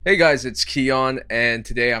Hey guys, it's Keon, and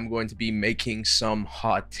today I'm going to be making some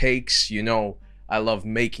hot takes. I love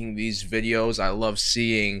making these videos. I love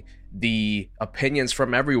seeing the opinions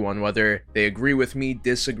from everyone, whether they agree with me,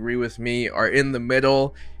 disagree with me, or in the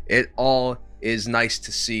middle. It all is nice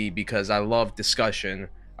to see because I love discussion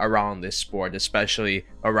around this sport, especially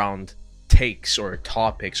around takes or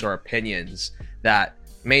topics or opinions that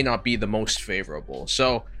may not be the most favorable.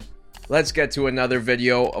 So, let's get to another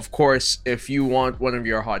video. Of course, if you want one of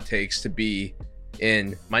your hot takes to be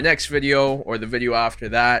in my next video or the video after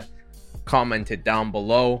that, comment it down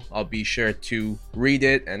below. I'll be sure to read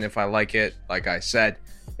it, and if I like it, like I said,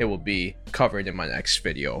 it will be covered in my next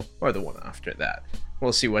video or the one after that.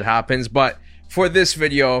 We'll see what happens, but for this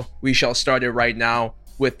video, we shall start it right now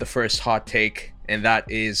with the first hot take, and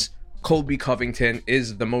that is Colby Covington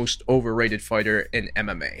is the most overrated fighter in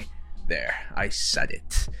MMA. There, I said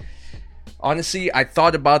it. Honestly, I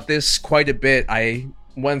thought about this quite a bit. I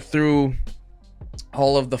went through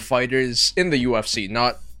all of the fighters in the UFC,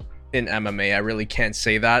 not in MMA. I really can't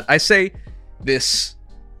say that. I say this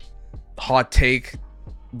hot take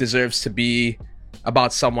deserves to be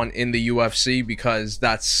about someone in the UFC because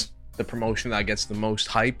that's the promotion that gets the most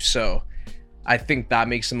hype. So I think that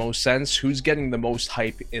makes the most sense. Who's getting the most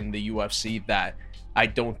hype in the UFC that I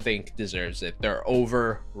don't think deserves it? They're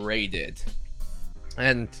overrated.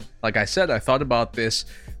 And like I said, I thought about this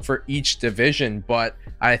for each division, but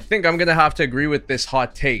I think I'm going to have to agree with this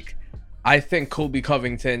hot take. I think Colby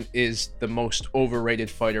Covington is the most overrated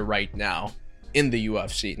fighter right now in the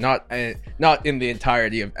UFC. Not in the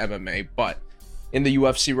entirety of MMA, but in the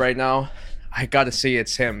UFC right now, I got to say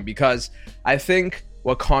it's him because I think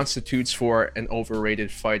what constitutes for an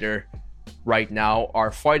overrated fighter right now are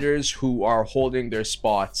fighters who are holding their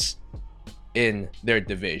spots in their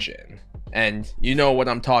division. And you know what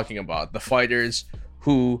I'm talking about. The fighters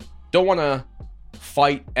who don't want to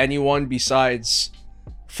fight anyone besides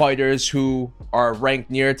fighters who are ranked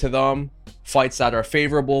near to them, fights that are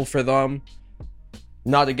favorable for them,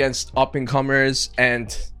 not against up-and-comers,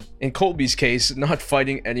 and in Colby's case, not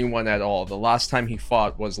fighting anyone at all. The last time he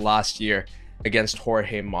fought was last year against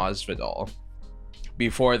Jorge Masvidal.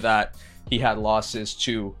 Before that, he had losses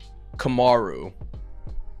to Kamaru.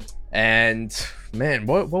 And man,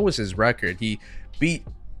 what was his record? He beat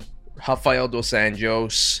Rafael dos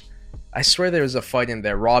Anjos. I swear there was a fight in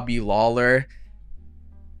there. Robbie Lawler.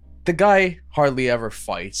 The guy hardly ever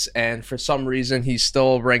fights, and for some reason he's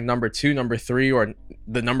still ranked number 2, number 3, or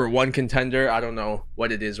the number 1 contender. I don't know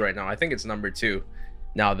what it is right now. I think it's number 2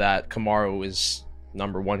 now that Kamaru is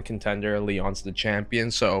number 1 contender. Leon's the champion.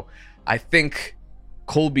 So I think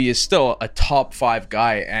Colby is still a top 5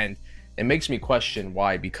 guy, and it makes me question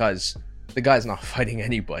why, because the guy's not fighting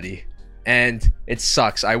anybody. And it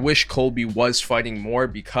sucks. I wish Colby was fighting more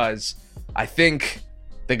because I think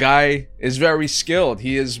the guy is very skilled.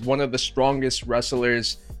 He is one of the strongest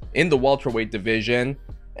wrestlers in the welterweight division,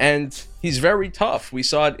 and he's very tough. We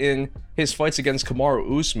saw it in his fights against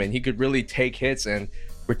Kamaru Usman. He could really take hits and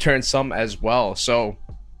return some as well. So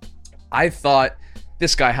I thought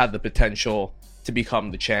this guy had the potential to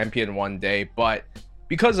become the champion one day, but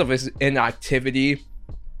because of his inactivity,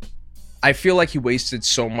 I feel like he wasted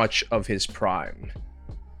so much of his prime.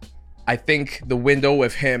 I think the window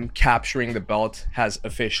of him capturing the belt has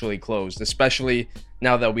officially closed, especially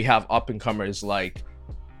now that we have up-and-comers like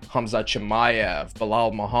Khamzat Chimaev,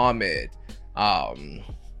 Belal Muhammad,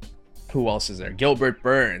 who else is there? Gilbert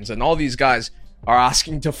Burns, and all these guys are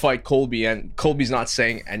asking to fight Colby, and Colby's not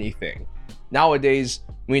saying anything. Nowadays,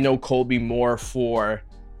 we know Colby more for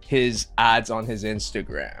his ads on his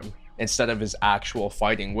Instagram instead of his actual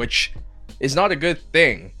fighting, which is not a good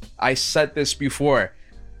thing. I said this before.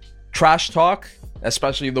 Trash talk,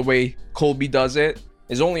 especially the way Colby does it,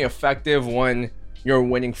 is only effective when you're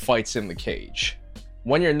winning fights in the cage.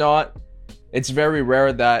 When you're not, it's very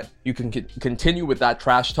rare that you can continue with that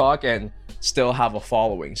trash talk and still have a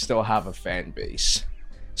following, still have a fan base.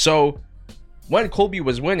 So when Colby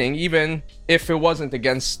was winning, even if it wasn't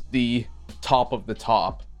against the top of the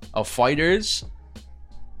top of fighters,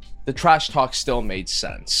 the trash talk still made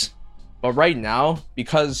sense. But right now,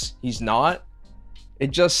 because he's not,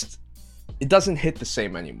 it doesn't hit the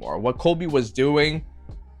same anymore. What Colby was doing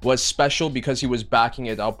was special because he was backing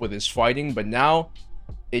it up with his fighting, but now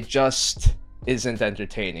it just isn't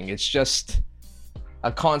entertaining. It's just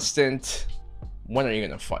a constant, when are you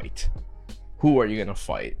going to fight? Who are you going to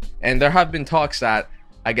fight? And there have been talks that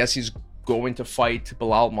I guess he's going to fight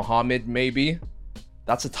Belal Muhammad, maybe.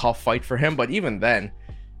 That's a tough fight for him, but even then,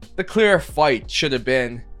 the clear fight should have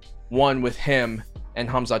been one with him and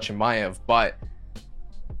Khamzat Chimaev, but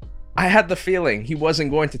I had the feeling he wasn't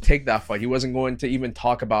going to take that fight. He wasn't going to even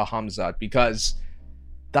talk about Khamzat because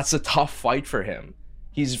that's a tough fight for him.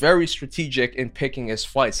 He's very strategic in picking his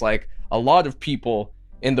fights, like a lot of people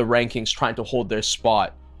in the rankings trying to hold their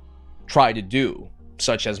spot try to do,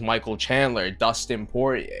 such as Michael Chandler, Dustin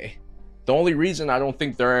Poirier. The only reason I don't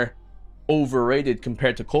think they're overrated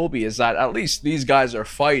compared to Colby is that at least these guys are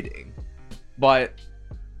fighting. But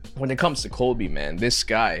when it comes to Colby, man, this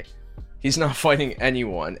guy, he's not fighting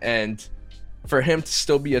anyone. And for him to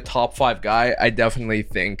still be a top 5 guy, I definitely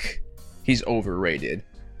think he's overrated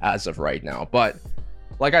as of right now. But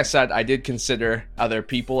like I said, I did consider other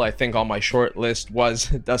people. I think on my short list was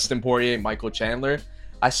Dustin Poirier, Michael Chandler.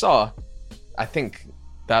 I think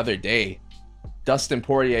the other day, Dustin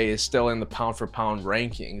Poirier is still in the pound for pound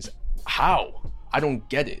rankings. How? I don't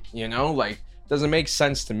get it, like, doesn't make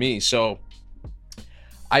sense to me. So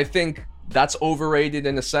I think that's overrated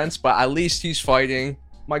in a sense, but at least he's fighting.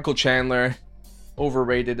 Michael Chandler,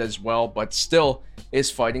 overrated as well, but still is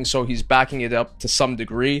fighting, so he's backing it up to some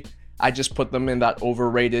degree. I just put them in that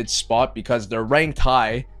overrated spot because they're ranked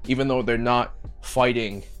high, even though they're not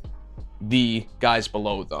fighting the guys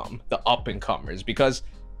below them, the up-and-comers, because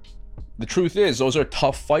the truth is those are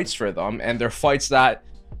tough fights for them, and they're fights that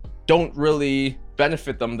don't really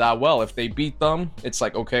benefit them that well. If they beat them, it's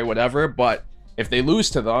like, okay, whatever, but if they lose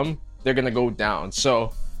to them, they're gonna go down.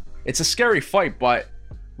 So it's a scary fight, but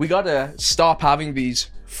we gotta stop having these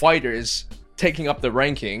fighters taking up the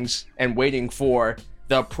rankings and waiting for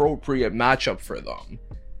the appropriate matchup for them.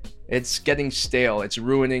 It's getting stale, it's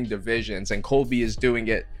ruining divisions, and Colby is doing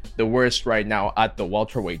it the worst right now at the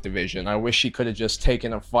welterweight division. I wish he could have just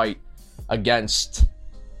taken a fight against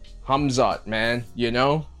Khamzat, man.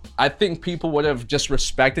 I think people would have just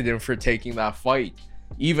respected him for taking that fight,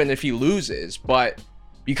 even if he loses. But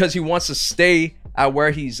because he wants to stay at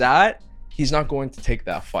where he's at, he's not going to take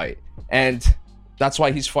that fight. And that's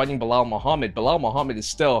why he's fighting Belal Muhammad. Belal Muhammad is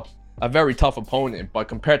still a very tough opponent, but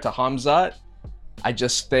compared to Khamzat, I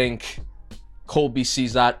just think Colby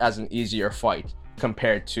sees that as an easier fight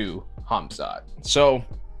compared to Khamzat. So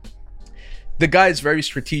the guy is very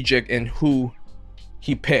strategic in who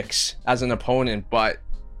he picks as an opponent, but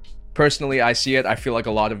personally I see it. I feel like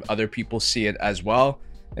a lot of other people see it as well,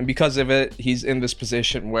 and because of it, he's in this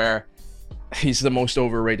position where he's the most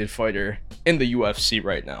overrated fighter in the UFC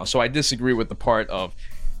right now. So I disagree with the part of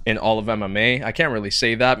in all of MMA. I can't really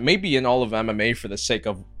say that. Maybe in all of MMA for the sake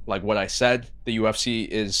of like what I said, the UFC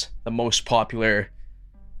is the most popular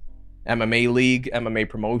MMA league, MMA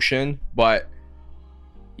promotion. But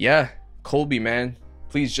yeah, Colby, man,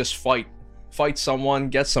 please just fight someone,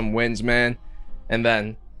 get some wins, man, and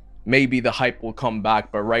then maybe the hype will come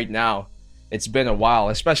back. But right now, it's been a while,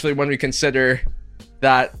 especially when we consider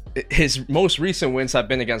that his most recent wins have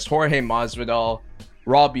been against Jorge Masvidal,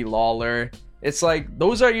 Robbie Lawler. It's like,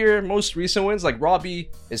 those are your most recent wins. Like, Robbie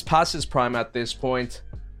is past his prime at this point.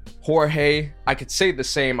 Jorge, I could say the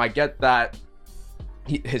same. I get that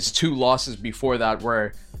his 2 losses before that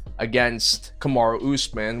were against Kamaru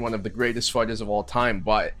Usman, one of the greatest fighters of all time,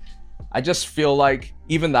 but I just feel like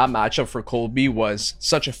even that matchup for Colby was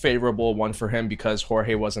such a favorable one for him because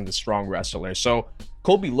Jorge wasn't a strong wrestler. So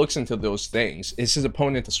Colby looks into those things. Is his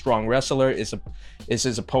opponent a strong wrestler? Is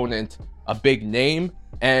his opponent a big name?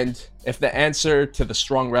 And if the answer to the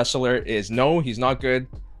strong wrestler is no, he's not good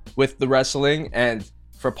with the wrestling, and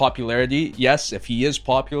for popularity, yes, if he is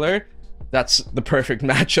popular, that's the perfect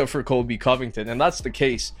matchup for Colby Covington. And that's the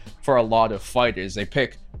case for a lot of fighters. They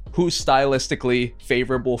pick who's stylistically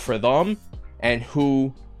favorable for them and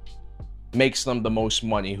who makes them the most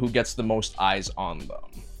money, who gets the most eyes on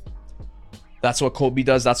them. That's what Colby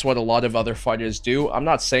does. That's what a lot of other fighters do. I'm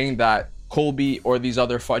not saying that Colby or these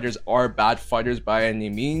other fighters are bad fighters by any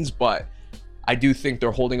means, but I do think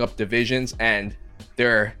they're holding up divisions and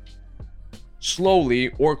they're slowly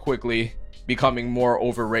or quickly becoming more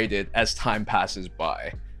overrated as time passes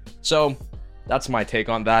by. So that's my take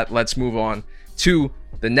on that. Let's move on to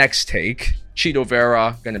the next take. Chito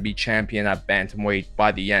Vera going to be champion at bantamweight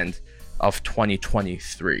by the end of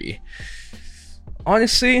 2023.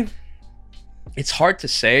 Honestly, it's hard to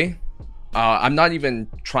say. I'm not even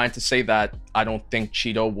trying to say that I don't think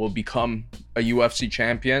Chito will become a UFC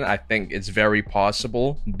champion. I think it's very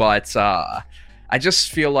possible, but I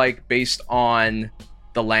just feel like based on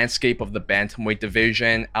the landscape of the bantamweight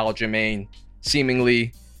division, Aljamain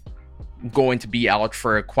seemingly going to be out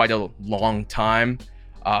for quite a long time.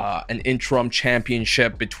 An interim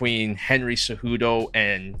championship between Henry Cejudo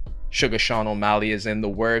and Sugar Sean O'Malley is in the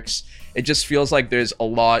works. It just feels like there's a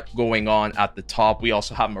lot going on at the top. We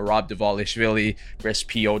also have Merab Dvalishvili versus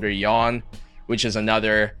Petr Yan, which is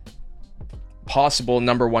another possible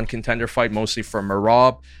number one contender fight, mostly for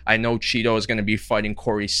Merab. I know Cheeto is going to be fighting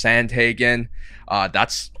Corey Sandhagen.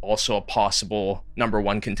 That's also a possible number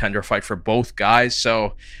one contender fight for both guys.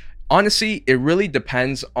 So honestly, it really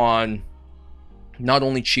depends on not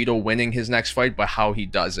only Cheeto winning his next fight, but how he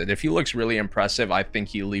does it. If he looks really impressive, I think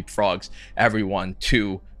he leapfrogs everyone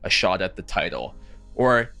to a shot at the title.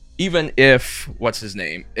 Or even if,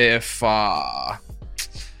 if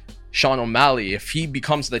Sean O'Malley, if he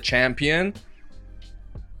becomes the champion,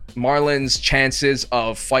 Marlon's chances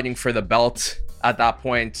of fighting for the belt at that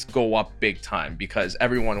point go up big time, because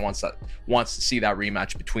everyone wants to see that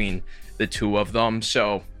rematch between the two of them.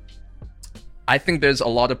 So I think there's a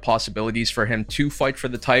lot of possibilities for him to fight for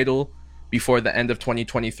the title before the end of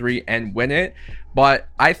 2023 and win it. But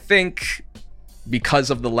I think because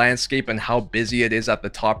of the landscape and how busy it is at the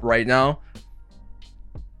top right now,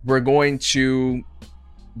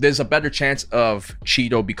 there's a better chance of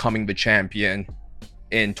Cheeto becoming the champion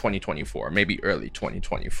in 2024, maybe early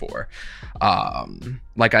 2024.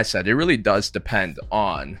 Like I said, it really does depend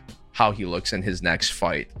on how he looks in his next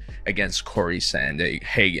fight against Corey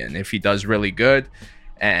Sandhagen. If he does really good,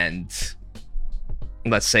 and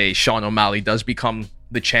let's say Sean O'Malley does become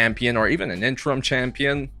the champion or even an interim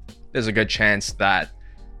champion, there's a good chance that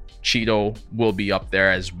Cheeto will be up there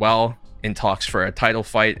as well in talks for a title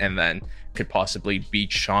fight, and then could possibly beat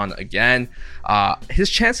Sean again. His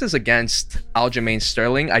chances against Aljamain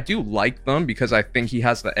Sterling, I do like them because I think he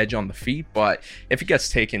has the edge on the feet, but if he gets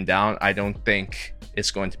taken down, I don't think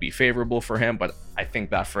it's going to be favorable for him. But I think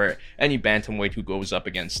that for any bantamweight who goes up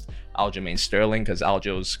against Aljamain Sterling, because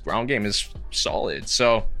Aljo's ground game is solid,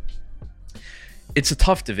 so it's a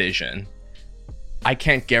tough division. I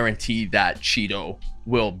can't guarantee that Cheeto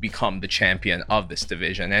will become the champion of this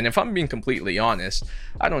division. And if I'm being completely honest,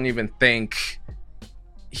 I don't even think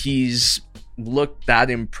he's looked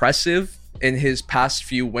that impressive in his past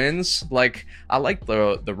few wins. Like, I like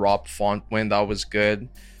the Rob Font win, that was good.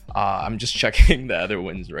 I'm just checking the other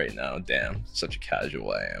wins right now. Damn, such a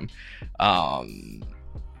casual I am.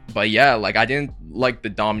 But yeah, like, I didn't like the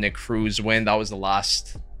Dominic Cruz win. That was the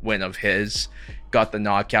last win of his. Got the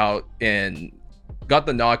knockout,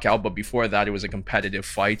 but before that it was a competitive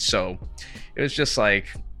fight. So it was just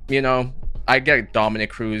like, I get Dominic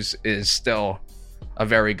Cruz is still a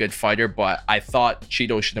very good fighter, but I thought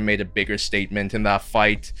Cheeto should have made a bigger statement in that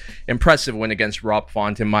fight. Impressive win against Rob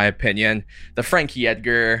Font, in my opinion. The Frankie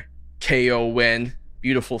Edgar KO win,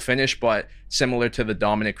 beautiful finish, but similar to the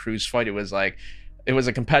Dominic Cruz fight, it was a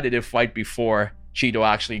competitive fight before Cheeto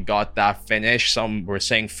actually got that finish. Some were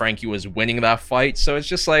saying Frankie was winning that fight, so it's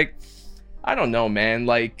just like, I don't know, man.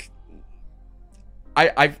 Like,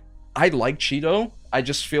 I like Cheeto. I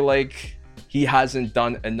just feel like he hasn't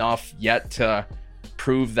done enough yet to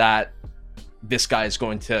prove that this guy is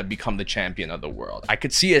going to become the champion of the world. I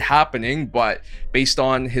could see it happening, but based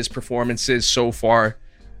on his performances so far,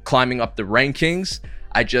 climbing up the rankings,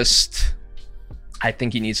 I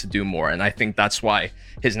think he needs to do more. And I think that's why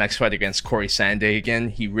his next fight against Corey Sandhagen,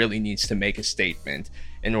 he really needs to make a statement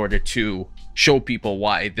in order to show people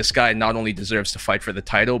why this guy not only deserves to fight for the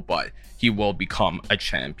title, but he will become a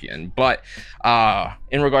champion. But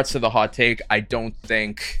in regards to the hot take, I don't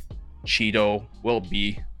think Cheeto will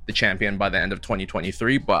be the champion by the end of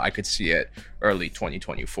 2023, but I could see it early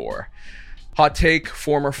 2024. Hot take: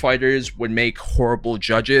 former fighters would make horrible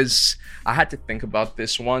judges. I had to think about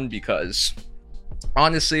this one because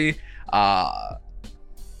honestly,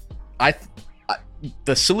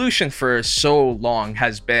 the solution for so long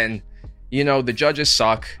has been, the judges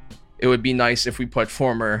suck. It would be nice if we put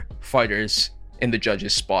former fighters in the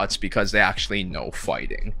judges' spots because they actually know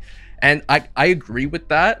fighting. And I agree with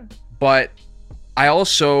that, but I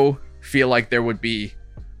also feel like there would be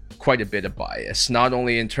quite a bit of bias, not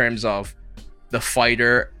only in terms of the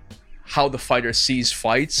fighter, how the fighter sees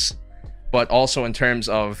fights, but also in terms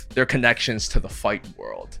of their connections to the fight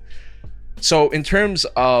world. So in terms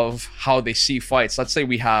of how they see fights, let's say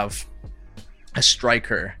we have a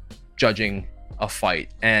striker judging a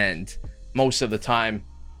fight, and most of the time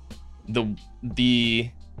in the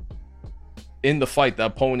fight the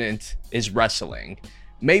opponent is wrestling.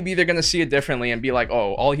 Maybe they're gonna see it differently and be like,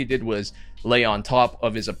 oh, all he did was lay on top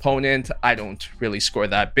of his opponent, I don't really score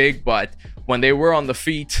that big. But when they were on the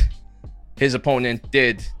feet, his opponent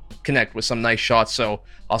did connect with some nice shots, so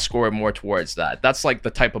I'll score more towards that. That's like the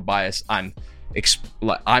type of bias I'm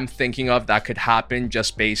thinking of that could happen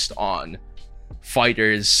just based on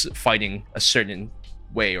fighters fighting a certain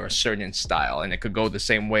way or a certain style. And it could go the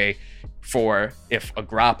same way for if a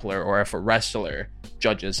grappler or if a wrestler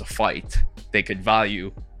judges a fight. They could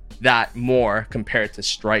value that more compared to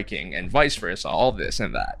striking, and vice versa, all this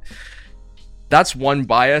and that. that's one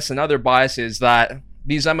bias. Another bias is that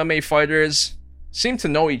these MMA fighters seem to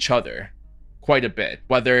know each other quite a bit,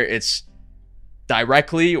 whether it's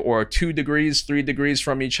directly or 2 degrees, 3 degrees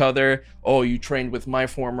from each other. Oh, you trained with my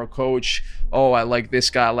former coach. Oh, I like this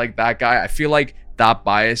guy, I like that guy. I feel like that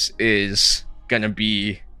bias is gonna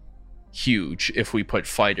be huge if we put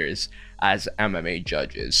fighters as MMA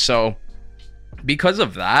judges. So because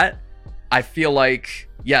of that, I feel like,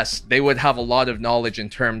 yes, they would have a lot of knowledge in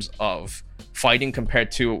terms of fighting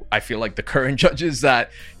compared to, I feel like, the current judges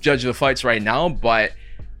that judge the fights right now. But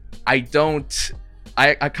I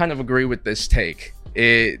kind of agree with this take.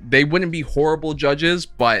 They wouldn't be horrible judges,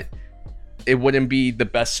 but it wouldn't be the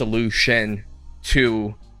best solution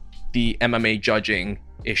to the MMA judging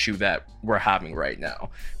issue that we're having right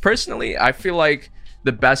now. Personally, I feel like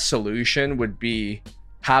the best solution would be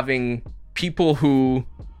having people who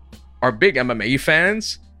are big MMA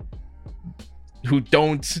fans, who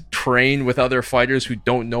don't train with other fighters, who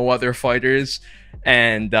don't know other fighters,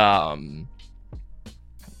 and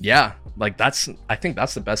yeah, like I think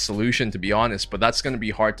that's the best solution, to be honest, but that's going to be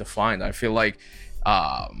hard to find. I feel like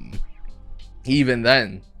even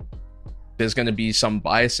then there's going to be some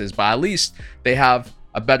biases, but at least they have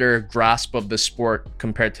a better grasp of the sport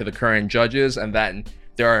compared to the current judges, and then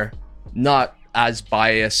they're not as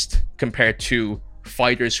biased compared to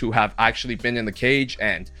fighters who have actually been in the cage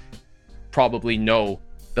and probably know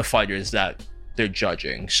the fighters that they're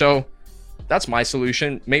judging. So that's my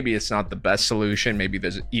solution. Maybe it's not the best solution, maybe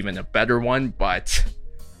there's even a better one, but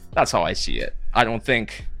that's how I see it. I don't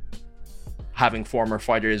think having former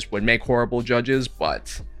fighters would make horrible judges,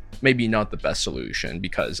 but maybe not the best solution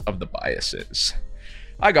because of the biases.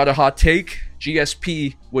 I got a hot take.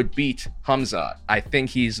 GSP would beat Khamzat. I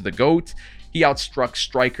think he's the GOAT. He outstruck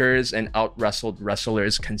strikers and out-wrestled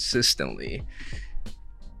wrestlers consistently.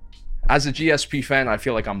 As a GSP fan, I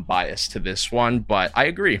feel like I'm biased to this one, but I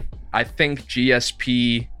agree. I think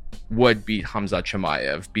GSP would beat Khamzat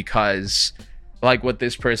Chimaev because, like what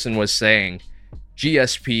this person was saying,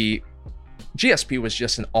 GSP was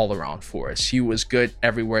just an all-around force. He was good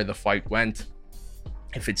everywhere the fight went.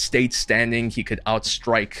 If it stayed standing, he could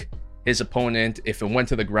outstrike his opponent. If it went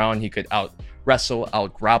to the ground, he could out-wrestle,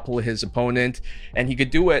 out-grapple his opponent. And he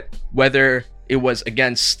could do it whether it was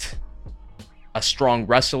against a strong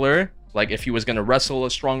wrestler. Like if he was going to wrestle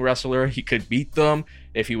a strong wrestler, he could beat them.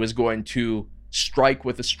 If he was going to strike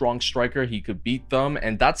with a strong striker, he could beat them.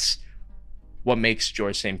 And that's what makes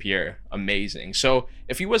George St. Pierre amazing. So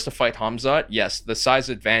if he was to fight Khamzat, yes, the size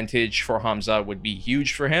advantage for Khamzat would be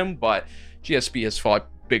huge for him, but GSP has fought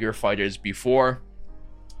bigger fighters before.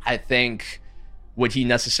 I think, would he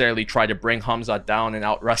necessarily try to bring Khamzat down and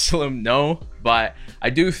out wrestle him? No, but I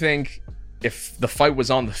do think if the fight was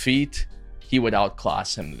on the feet, he would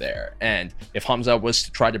outclass him there. And if Khamzat was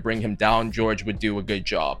to try to bring him down, George would do a good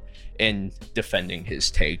job in defending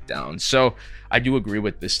his takedown. So I do agree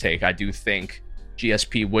with this take. I do think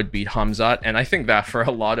GSP would beat Khamzat, and I think that for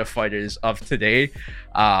a lot of fighters of today.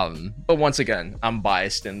 But once again, I'm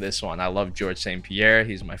biased in this one. I love George St. Pierre.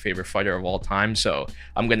 He's my favorite fighter of all time. So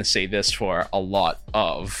I'm going to say this for a lot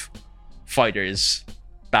of fighters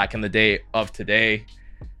back in the day, of today,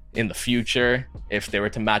 in the future. If they were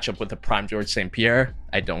to match up with the prime George St. Pierre,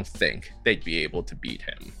 I don't think they'd be able to beat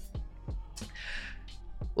him.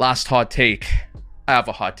 Last hot take. I have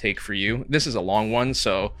a hot take for you. This is a long one,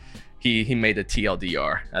 so he made a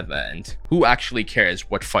TLDR at the end. Who actually cares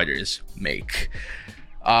what fighters make?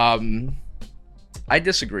 I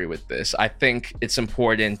disagree with this. I think it's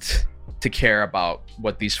important to care about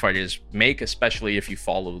what these fighters make, especially if you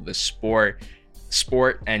follow the sport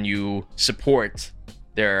and you support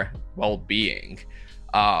their well-being.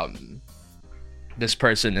 This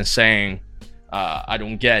person is saying, I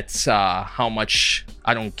don't get I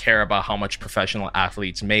don't care about how much professional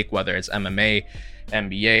athletes make, whether it's MMA,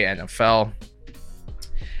 NBA, NFL.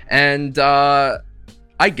 And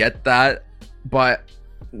I get that, but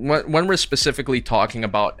when we're specifically talking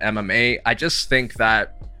about MMA, I just think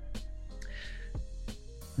that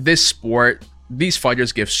this sport, these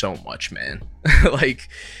fighters give so much, man. Like,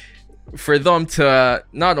 for them to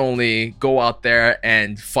not only go out there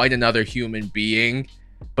and fight another human being,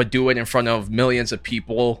 but do it in front of millions of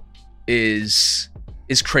people is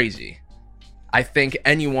crazy. I think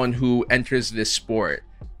anyone who enters this sport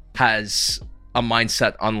has a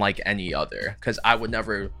mindset unlike any other, because I would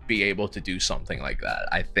never be able to do something like that.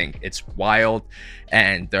 I think it's wild,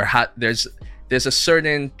 and there's a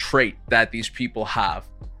certain trait that these people have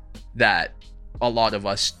that a lot of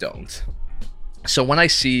us don't. So when I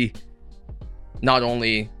see not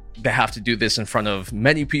only they have to do this in front of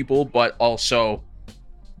many people, but also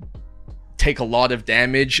take a lot of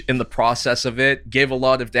damage in the process of it, give a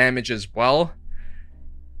lot of damage as well.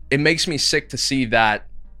 It makes me sick to see that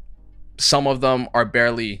some of them are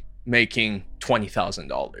barely making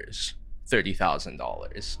 $20,000,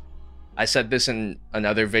 $30,000. I said this in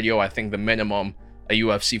another video. I think the minimum a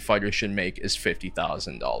UFC fighter should make is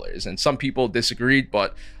 $50,000. And some people disagreed,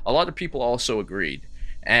 but a lot of people also agreed.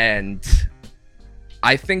 And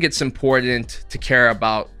I think it's important to care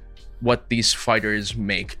about what these fighters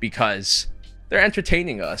make because they're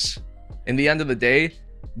entertaining us. In the end of the day,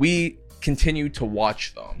 we continue to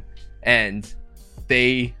watch them and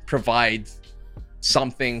they provide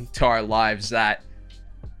something to our lives that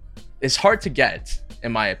is hard to get,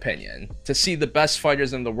 in my opinion. To see the best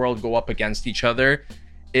fighters in the world go up against each other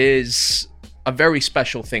is a very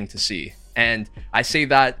special thing to see. And I say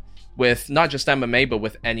that with not just MMA, but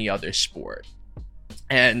with any other sport.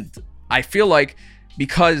 And I feel like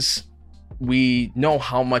because we know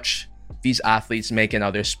how much these athletes make in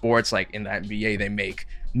other sports, like in the NBA, they make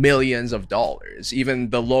millions of dollars. Even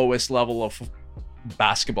the lowest level of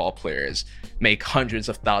basketball players make hundreds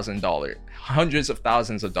of thousands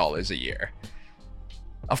of dollars a year.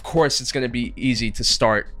 Of course, it's going to be easy to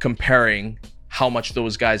start comparing how much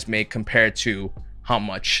those guys make compared to how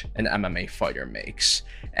much an MMA fighter makes.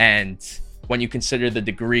 And when you consider the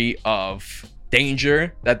degree of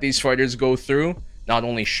danger that these fighters go through, not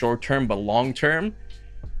only short term but long term,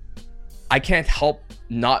 I can't help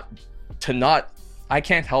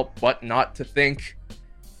but not to think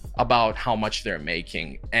about how much they're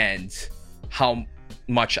making and how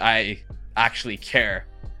much I actually care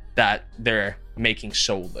that they're making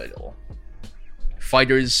so little.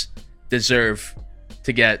 Fighters deserve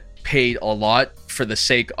to get paid a lot for the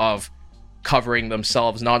sake of covering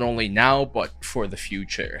themselves, not only now but for the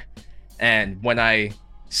future. And when I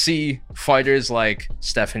see fighters like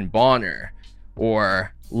Stephan Bonnar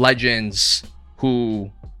or legends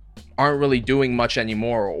who aren't really doing much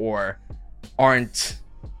anymore or aren't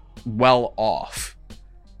well off,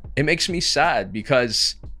 it makes me sad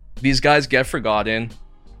because these guys get forgotten.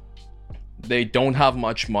 They don't have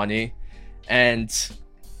much money, and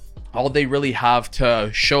all they really have to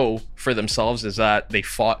show for themselves is that they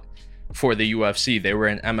fought for the UFC. They were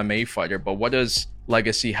an MMA fighter, but what does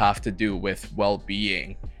legacy have to do with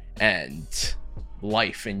well-being and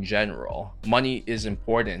life in general? Money is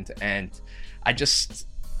important, and I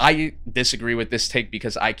disagree with this take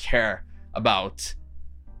because I care about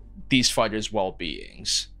these fighters'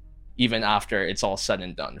 well-beings even after it's all said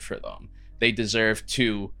and done for them. They deserve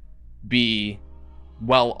to be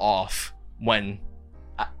well off when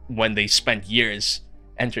they spent years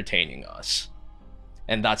entertaining us.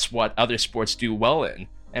 And that's what other sports do well in.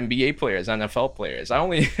 NBA players, NFL players.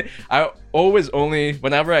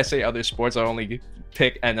 Whenever I say other sports, I only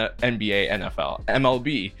pick NBA, NFL,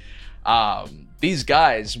 MLB. These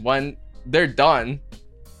guys, when they're done,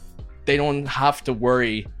 they don't have to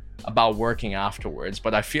worry about working afterwards.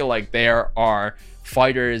 But I feel like there are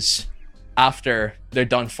fighters after they're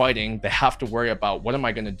done fighting, they have to worry about, what am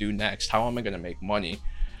I going to do next? How am I going to make money?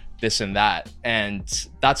 This and that. And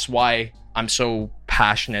that's why I'm so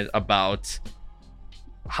passionate about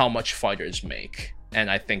how much fighters make. And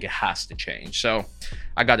I think it has to change. So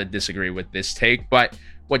I got to disagree with this take. But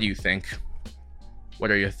what do you think?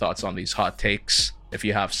 What are your thoughts on these hot takes? If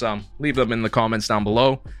you have some, leave them in the comments down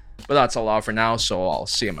below. But that's all for now. So I'll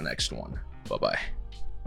see you in my next one. Bye-bye.